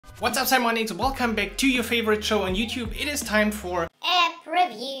What's up, Simonics? Welcome back to your favorite show on YouTube. It is time for App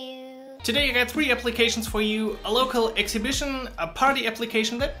Review. Today I got 3 applications for you. A local exhibition, a party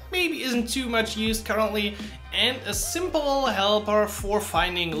application that maybe isn't too much used currently, and a simple helper for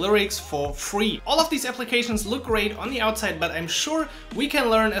finding lyrics for free. All of these applications look great on the outside, but I'm sure we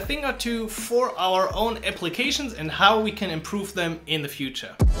can learn a thing or two for our own applications and how we can improve them in the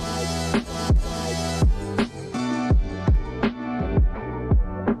future.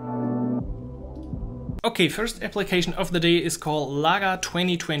 Okay, first application of the day is called Laga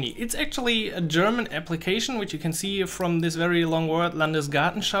 2020. It's actually a German application, which you can see from this very long word,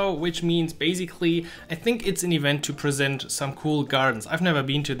 Landesgartenschau, which means basically, I think it's an event to present some cool gardens. I've never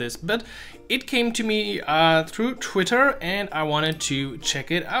been to this, but it came to me through Twitter and I wanted to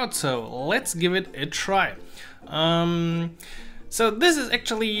check it out. So let's give it a try. So this is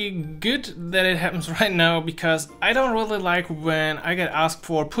actually good that it happens right now, because I don't really like when I get asked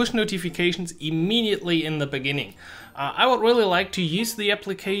for push notifications immediately in the beginning. I would really like to use the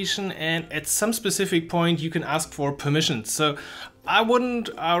application, and at some specific point you can ask for permissions. So I wouldn't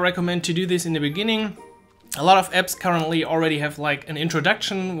recommend to do this in the beginning. A lot of apps currently already have like an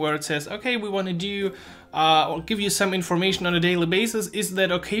introduction where it says, okay, we want to do or give you some information on a daily basis. Is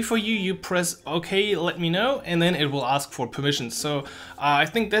that okay for you? You press okay, let me know, and then it will ask for permissions. So I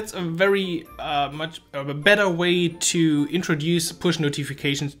think that's a very much of a better way to introduce push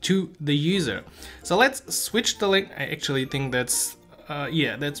notifications to the user. So let's switch the link. I actually think that's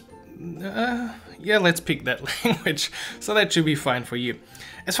yeah, let's pick that language. So that should be fine for you.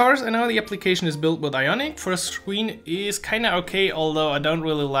 As far as I know, the application is built with Ionic. First screen is kind of okay, although I don't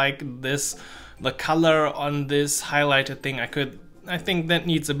really like this, the color on this highlighted thing. I think that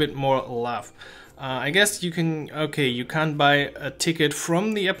needs a bit more love. I guess you can, okay, you can't buy a ticket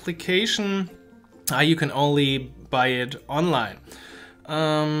from the application. You can only buy it online.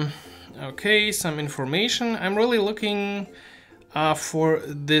 Okay, some information. I'm really looking for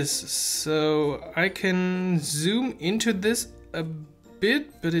this, so I can zoom into this a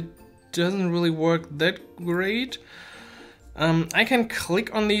bit, but it doesn't really work that great. I can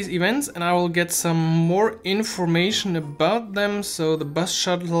click on these events and I will get some more information about them. So the bus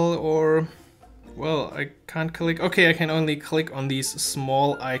shuttle, or, well, I can't click. Okay, I can only click on these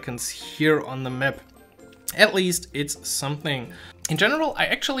small icons here on the map. At least it's something. In general, I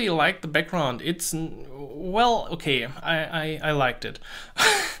actually like the background. It's, well, okay, I liked it.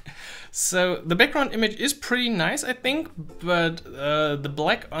 So the background image is pretty nice, I think, but the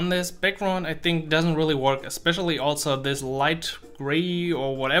black on this background I think doesn't really work, especially also this light gray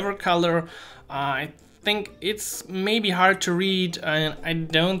or whatever color. I think it's maybe hard to read, and I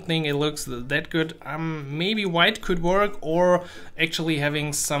don't think it looks that good. Maybe white could work, or actually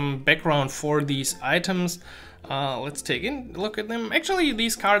having some background for these items. Let's take a look at them. Actually,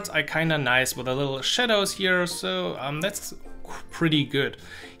 these cards are kind of nice with the little shadows here, so that's pretty good.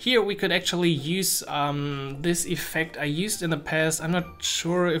 Here we could actually use this effect I used in the past. I'm not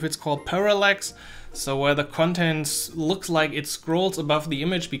sure if it's called parallax, so where the content looks like it scrolls above the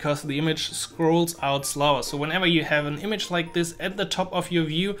image because the image scrolls out slower. So whenever you have an image like this at the top of your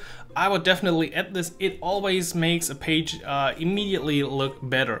view, I would definitely add this. It always makes a page immediately look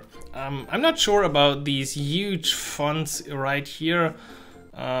better. I'm not sure about these huge fonts right here.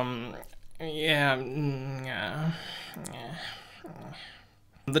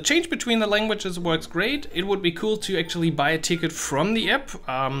 The change between the languages works great. It would be cool to actually buy a ticket from the app.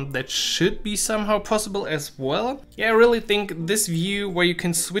 That should be somehow possible as well. Yeah, I really think this view where you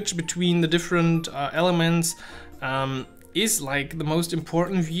can switch between the different elements is like the most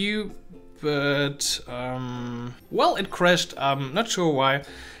important view, but well, it crashed. Not sure why.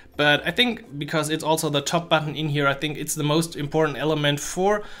 But I think because it's also the top button in here, I think it's the most important element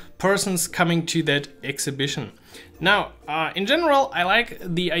for persons coming to that exhibition. Now, in general, I like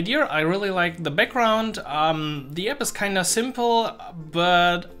the idea. I really like the background. The app is kind of simple,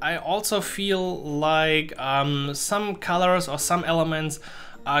 but I also feel like some colors or some elements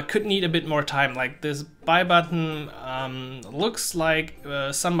could need a bit more time. Like this buy button looks like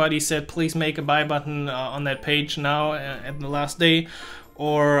somebody said, please make a buy button on that page now at the last day.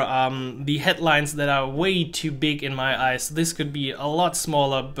 Or the headlines that are way too big in my eyes. This could be a lot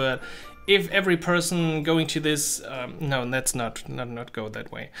smaller, but if every person going to this, no, let's not go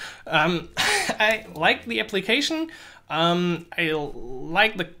that way. I like the application. I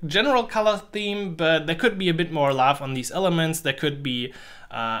like the general color theme, but there could be a bit more love on these elements. There could be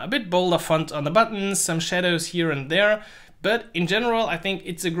a bit bolder font on the buttons, some shadows here and there. But in general, I think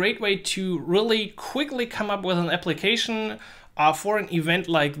it's a great way to really quickly come up with an application for an event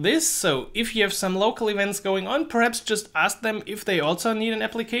like this. So if you have some local events going on, perhaps just ask them if they also need an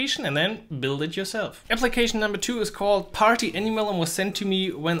application and then build it yourself. Application number 2 is called Party Animal and was sent to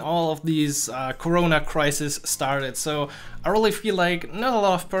me when all of these Corona crisis started. So I really feel like not a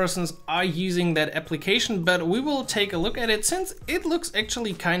lot of persons are using that application, but we will take a look at it since it looks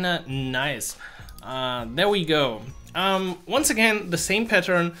actually kind of nice. There we go. Once again, the same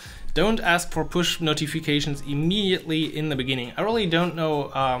pattern. Don't ask for push notifications immediately in the beginning. I really don't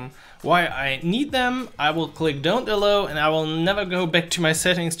know why I need them. I will click don't allow and I will never go back to my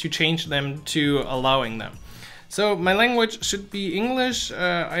settings to change them to allowing them. So my language should be English.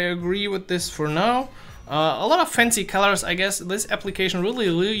 I agree with this for now. A lot of fancy colors. I guess this application really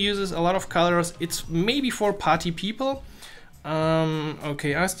uses a lot of colors. It's maybe for party people.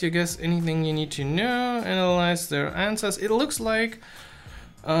 Okay, ask your guests anything you need to know, analyze their answers. It looks like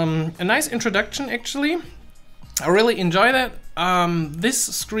a nice introduction actually. I really enjoy that. This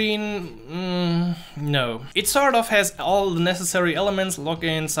screen, no. It sort of has all the necessary elements,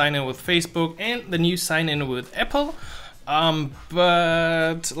 login, sign in with Facebook and the new sign in with Apple.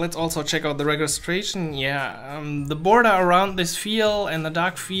 But let's also check out the registration. Yeah, the border around this field and the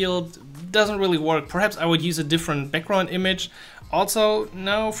dark field doesn't really work. Perhaps I would use a different background image. Also,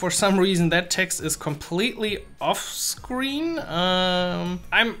 no, for some reason that text is completely off screen.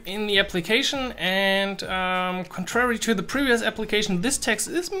 I'm in the application and contrary to the previous application, this text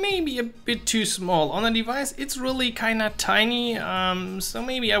is maybe a bit too small. On the device, it's really kind of tiny, so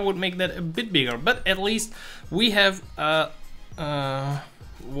maybe I would make that a bit bigger. But at least we have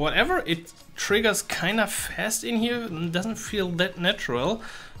whatever, it triggers kind of fast in here and doesn't feel that natural.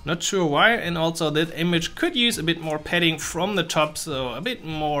 Not sure why, and also that image could use a bit more padding from the top, so a bit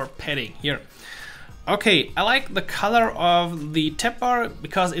more padding here. Okay, I like the color of the tab bar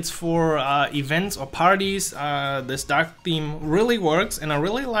because it's for events or parties. This dark theme really works and I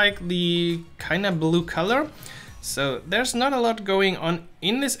really like the kind of blue color. So there's not a lot going on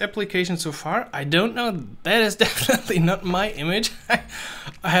in this application so far. I don't know, that is definitely not my image.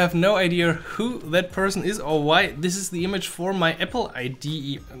 I have no idea who that person is or why this is the image for my Apple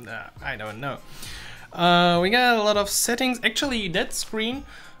ID. I don't know. We got a lot of settings. Actually, that screen,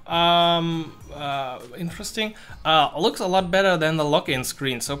 interesting, looks a lot better than the login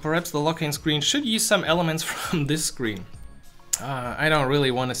screen. So perhaps the login screen should use some elements from this screen. I don't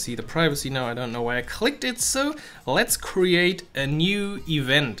really want to see the privacy now. I don't know why I clicked it. So let's create a new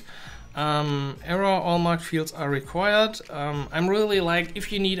event. Error, all marked fields are required. I'm really like,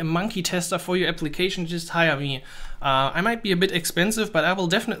 if you need a monkey tester for your application, just hire me. I might be a bit expensive, but I will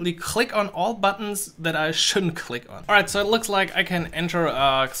definitely click on all buttons that I shouldn't click on. Alright, so it looks like I can enter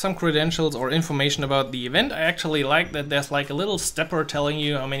some credentials or information about the event. I actually like that there's like a little stepper telling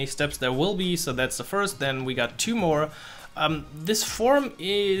you how many steps there will be. So that's the first, then we got 2 more. This form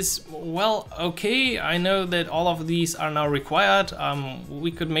is, well, okay. I know that all of these are now required.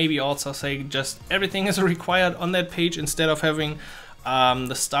 We could maybe also say just everything is required on that page instead of having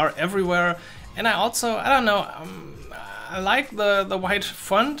the star everywhere. And I also, I don't know, I like the white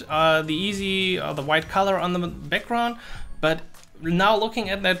font, the white color on the background, but now looking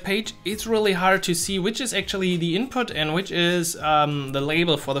at that page, it's really hard to see which is actually the input and which is the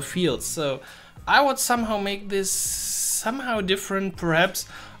label for the fields. So I would somehow make this somehow different, perhaps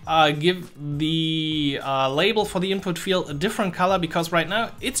give the label for the input field a different color, because right now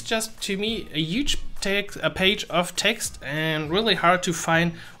it's just, to me, a huge text, a page of text, and really hard to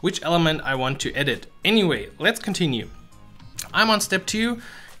find which element I want to edit. Anyway, let's continue. I'm on step 2.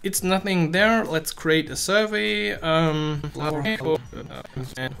 It's nothing there. Let's create a survey.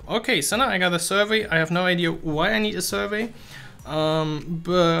 Okay, so now I got a survey. I have no idea why I need a survey,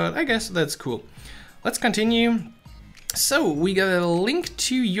 but I guess that's cool. Let's continue. So we got a link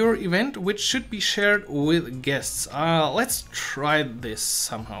to your event, which should be shared with guests. Let's try this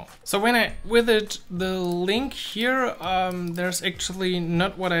somehow. So when I withered the link here, there's actually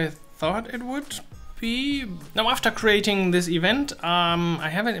not what I thought it would be. Now, after creating this event, I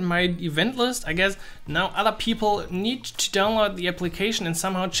have it in my event list. I guess now other people need to download the application and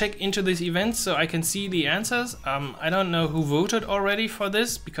somehow check into this event so I can see the answers. I don't know who voted already for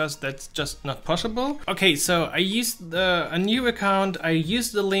this, because that's just not possible. Okay, so I used a new account, I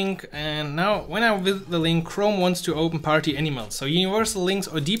used the link, and now when I visit the link, Chrome wants to open Party Animal. So universal links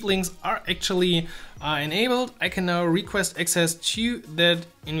or deep links are actually enabled. I can now request access to that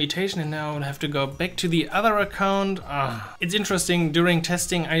invitation, and now I would have to go back to the other account. It's interesting, during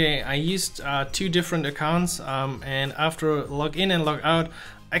testing I used 2 different accounts, and after log in and log out,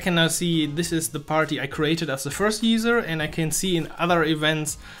 I can now see this is the party I created as the first user, and I can see in other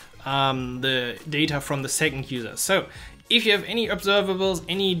events the data from the second user. So If you have any observables,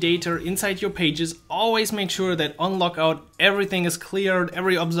 any data inside your pages, always make sure that on logout everything is cleared,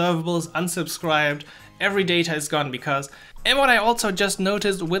 every observable is unsubscribed, every data is gone, because, and what I also just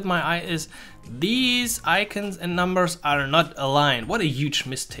noticed with my eye is these icons and numbers are not aligned. What a huge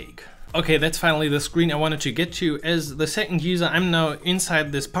mistake. Okay, that's finally the screen I wanted to get to. As the second user, I'm now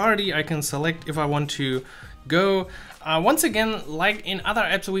inside this party. I can select if I want to go. Once again, like in other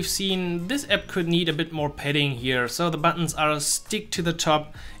apps we've seen, this app could need a bit more padding here. So the buttons are stick to the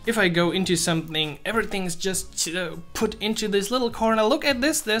top. If I go into something, everything's just put into this little corner. Look at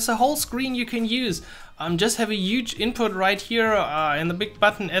this, there's a whole screen you can use. Just have a huge input right here and the big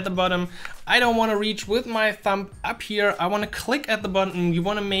button at the bottom. I don't want to reach with my thumb up here. I want to click at the button. You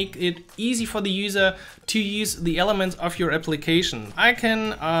want to make it easy for the user to use the elements of your application. I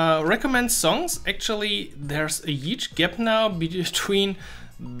can recommend songs. Actually, there's a huge gap now between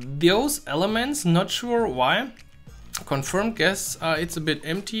those elements. Not sure why. Confirmed guess, it's a bit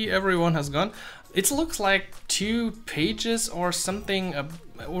empty. Everyone has gone. It looks like 2 pages or something.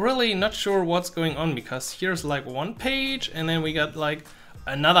 Really not sure what's going on, because here's like 1 page and then we got like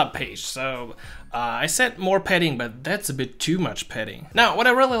another page. So I said more padding, but that's a bit too much padding. Now, what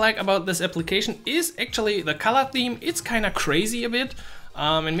I really like about this application is actually the color theme. It's kind of crazy a bit.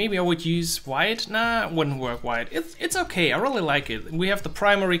 And maybe I would use white. Nah, it wouldn't work white. It's okay, I really like it. We have the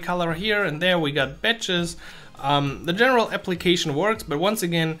primary color here and there, we got badges. The general application works, but once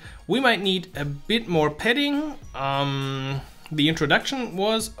again, we might need a bit more padding. The introduction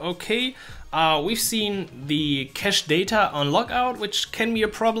was okay. We've seen the cache data on logout, which can be a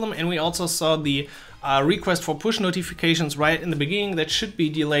problem, and we also saw the request for push notifications right in the beginning that should be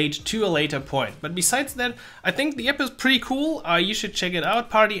delayed to a later point. But besides that, I think the app is pretty cool. You should check it out.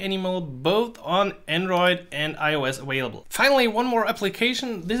 Party Animal, both on Android and iOS available. Finally, one more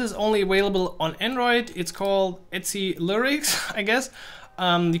application. This is only available on Android. It's called Etsy Lyrics, I guess.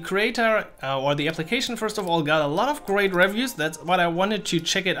 The creator or the application, first of all, got a lot of great reviews. That's what I wanted to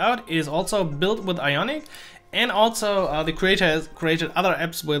check it out. It is also built with Ionic. And also the creator has created other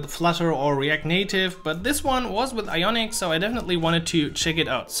apps with Flutter or React Native, but this one was with Ionic, so I definitely wanted to check it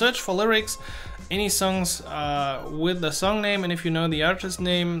out. Search for lyrics, any songs with the song name, and if you know the artist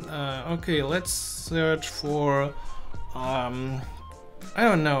name, okay, let's search for, I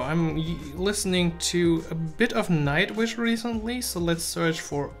don't know, I'm listening to a bit of Nightwish recently, so let's search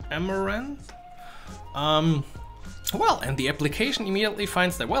for Amaranth. Well, and the application immediately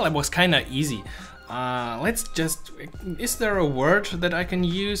finds that, well, it was kind of easy. Let's just, is there a word that I can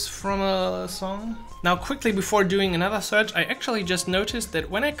use from a song? Now quickly before doing another search, I actually just noticed that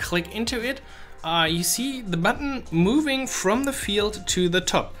when I click into it, you see the button moving from the field to the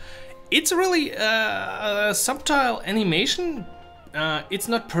top. It's really a subtle animation. It's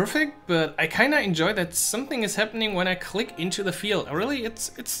not perfect, but I kind of enjoy that something is happening when I click into the field. Really,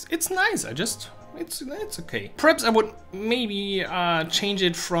 it's nice. It's okay. Perhaps I would maybe change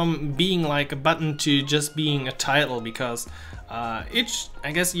it from being like a button to just being a title, because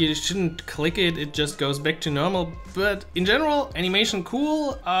I guess you shouldn't click it, it just goes back to normal. But in general, animation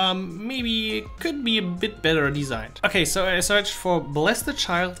cool, maybe it could be a bit better designed. Okay, so I searched for Bless the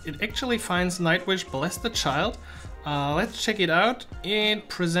Child. It actually finds Nightwish Bless the Child. Let's check it out. It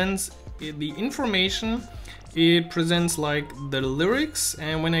presents the information. It presents like the lyrics,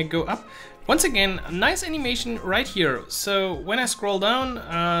 and when I go up, once again, nice animation right here. So when I scroll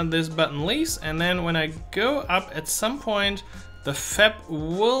down, this button leaves, and then when I go up at some point, the fab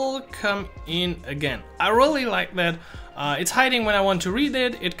will come in again. I really like that. It's hiding when I want to read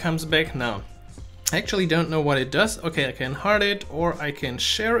it, it comes back now. I actually don't know what it does. Okay, I can heart it or I can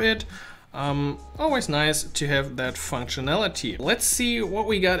share it. Always nice to have that functionality. Let's see what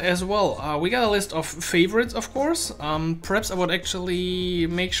we got as well. We got a list of favorites, of course. Perhaps I would actually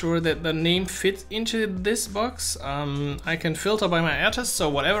make sure that the name fits into this box. I can filter by my artist, so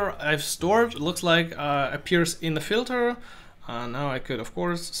whatever I've stored looks like appears in the filter. Now I could, of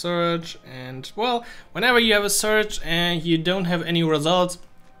course, search, and well, whenever you have a search and you don't have any results,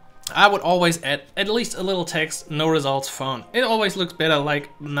 I would always add at least a little text, no results found. It always looks better like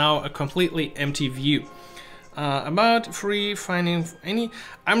now a completely empty view. About free finding any.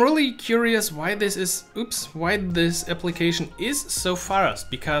 I'm really curious why this is, why this application is so fast,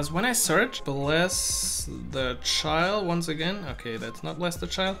 because when I search Bless the Child once again, okay, that's not Bless the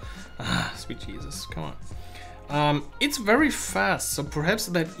Child. Sweet Jesus, come on. It's very fast, so perhaps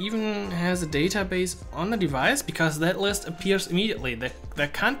that even has a database on the device, because that list appears immediately. There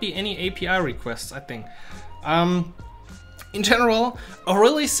can't be any API requests, I think. In general, a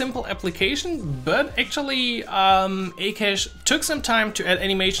really simple application, but actually Akash took some time to add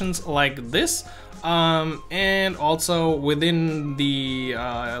animations like this. and also within the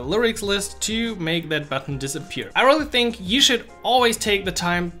lyrics list to make that button disappear. I really think you should always take the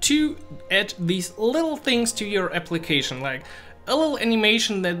time to add these little things to your application, like a little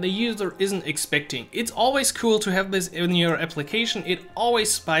animation that the user isn't expecting. It's always cool to have this in your application. It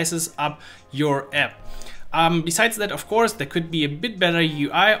always spices up your app. Besides that, of course, there could be a bit better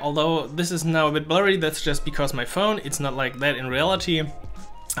UI, although this is now a bit blurry. That's just because my phone, it's not like that in reality.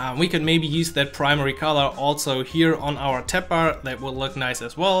 We could maybe use that primary color also here on our tab bar. That will look nice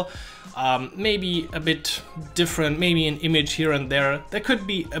as well. Maybe a bit different, maybe an image here and there. There could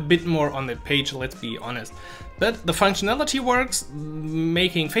be a bit more on the page, let's be honest. But the functionality works,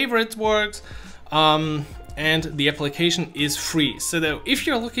 making favorites works, and the application is free. So that if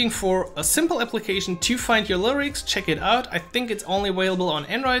you're looking for a simple application to find your lyrics, check it out. I think it's only available on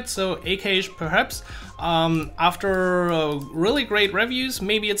Android, so AKH perhaps. After really great reviews,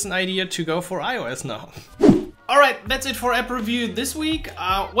 maybe it's an idea to go for iOS now. Alright, that's it for app review this week.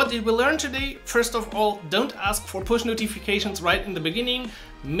 What did we learn today? First of all, don't ask for push notifications right in the beginning.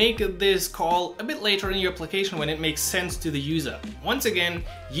 Make this call a bit later in your application when it makes sense to the user. Once again,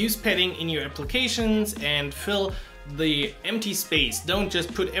 use padding in your applications and fill the empty space. Don't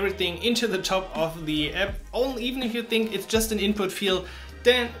just put everything into the top of the app, even if you think it's just an input field.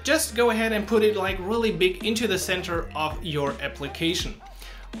 Then just go ahead and put it like really big into the center of your application.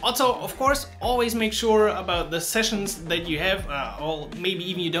 Also, of course, always make sure about the sessions that you have, or maybe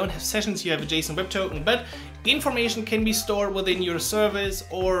even you don't have sessions, you have a JSON Web Token, but information can be stored within your service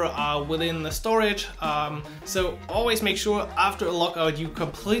or within the storage. So always make sure after a logout you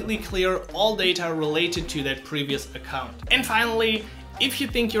completely clear all data related to that previous account. And finally, if you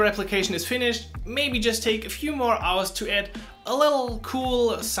think your application is finished, maybe just take a few more hours to add a little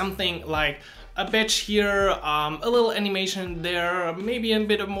cool something like a badge here, a little animation there, maybe a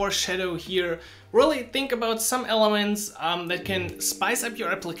bit of more shadow here. Really think about some elements that can spice up your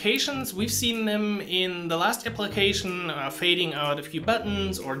applications. We've seen them in the last application, fading out a few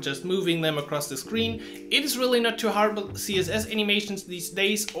buttons or just moving them across the screen. It is really not too hard with CSS animations these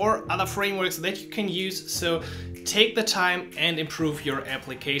days or other frameworks that you can use, so take the time and improve your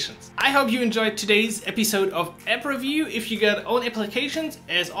applications. I hope you enjoyed today's episode of App Review. If you got own applications,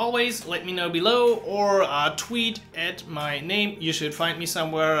 as always, let me know below or tweet at my name. You should find me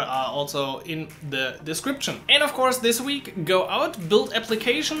somewhere also in the description. And of course, this week, go out, build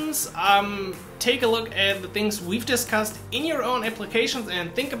applications, take a look at the things we've discussed in your own applications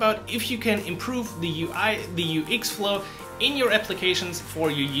and think about if you can improve the UI, the UX flow in your applications for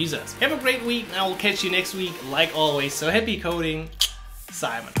your users. Have a great week and I will catch you next week like always. So happy coding,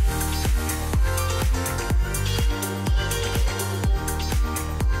 Simon.